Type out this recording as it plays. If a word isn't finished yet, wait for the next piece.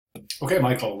Okay,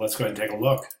 Michael, let's go ahead and take a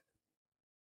look.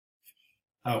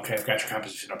 Okay, I've got your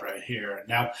composition up right here.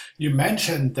 Now, you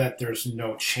mentioned that there's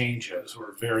no changes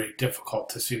or very difficult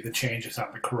to see the changes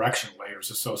on the correction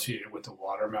layers associated with the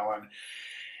watermelon.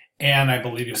 And I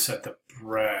believe you said the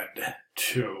bread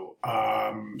too.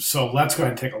 So let's go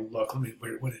ahead and take a look.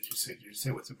 What did you say? Did you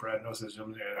say with the bread? No, it says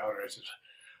zoom it out. Or is it,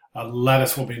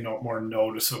 lettuce will be more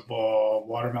noticeable.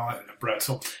 Watermelon and the bread.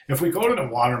 So if we go to the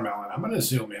watermelon, I'm going to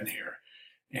zoom in here.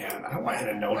 And I want you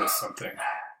to notice something.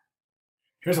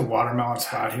 Here's a watermelon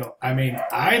spot heel. I mean,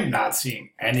 I'm not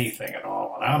seeing anything at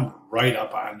all, and I'm right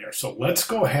up on there. So let's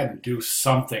go ahead and do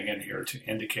something in here to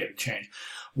indicate a change.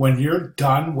 When you're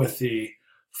done with the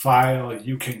file,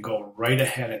 you can go right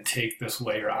ahead and take this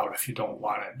layer out if you don't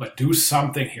want it. But do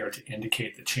something here to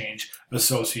indicate the change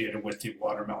associated with the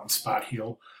watermelon spot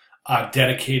heel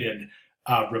dedicated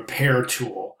repair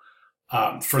tool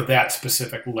for that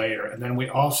specific layer. And then we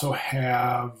also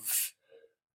have,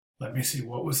 let me see,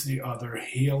 what was the other?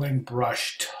 Healing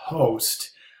brush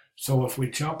toast. So if we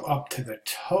jump up to the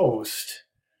toast,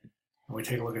 and we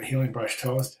take a look at healing brush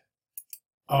toast.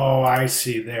 Oh, I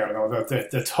see there. No,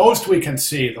 the toast we can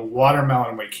see, the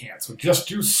watermelon we can't. So just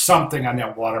do something on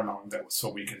that watermelon so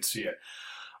we can see it.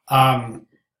 Other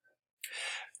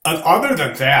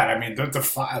than that, I mean, the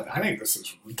file, I think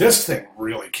this thing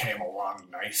really came along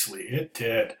nicely. It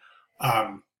did.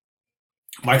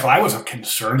 Michael, I was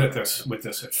concerned with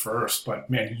this at first, but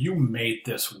man, you made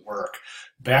this work.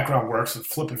 Background works with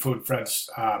Flippin' Food Fred's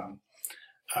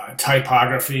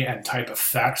typography and type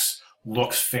effects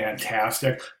looks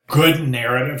fantastic. Good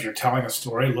narrative. You're telling a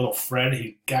story. Little Fred,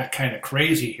 he got kind of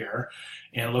crazy here,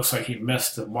 and it looks like he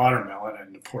missed the watermelon,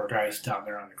 and the poor guy's down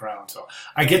there on the ground. So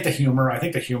I get the humor. I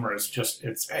think the humor is just,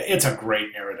 it's a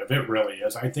great narrative. It really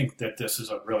is. I think that this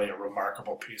is really a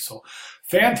remarkable piece. So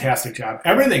fantastic job.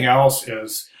 Everything else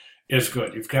is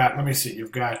good. You've got, let me see,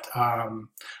 you've got,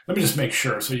 let me just make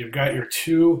sure. So you've got your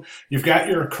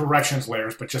corrections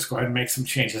layers, but just go ahead and make some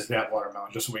changes to that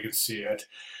watermelon just so we can see it.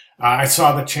 I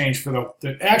saw the change for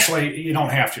actually, you don't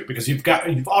have to because you've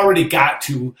already got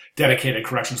two dedicated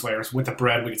corrections layers. With the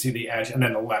bread, we can see the edge, and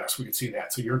then the lettuce, we can see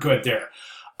that. So you're good there.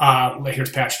 Here's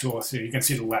patch tool. So you can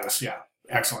see the lettuce. Yeah,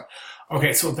 excellent.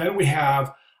 Okay, so then we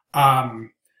have,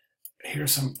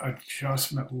 here's some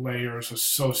adjustment layers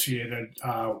associated,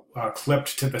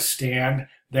 clipped to the stand.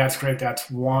 That's great. That's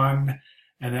one.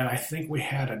 And then I think we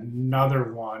had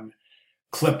another one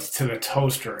clipped to the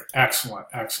toaster. Excellent,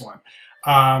 excellent.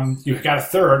 You've got a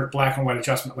third black and white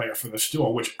adjustment layer for the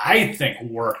stool, which I think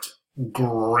worked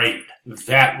great.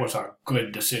 That was a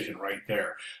good decision right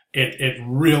there. It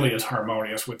really is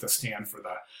harmonious with the stand for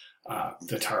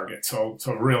the target. So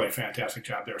really fantastic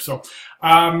job there. So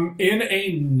in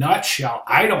a nutshell,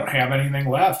 I don't have anything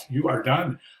left. You are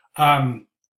done.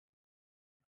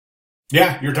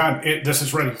 Yeah, you're done. This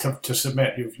is ready to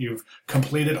submit. You've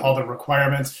completed all the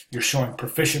requirements. You're showing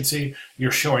proficiency.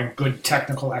 You're showing good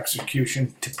technical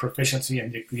execution to proficiency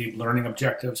and the learning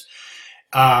objectives.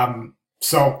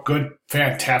 So good,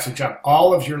 fantastic job.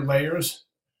 All of your layers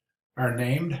are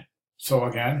named. So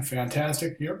again,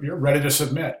 fantastic. You're ready to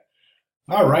submit.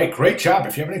 All right, great job.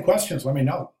 If you have any questions, let me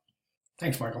know.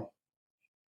 Thanks, Michael.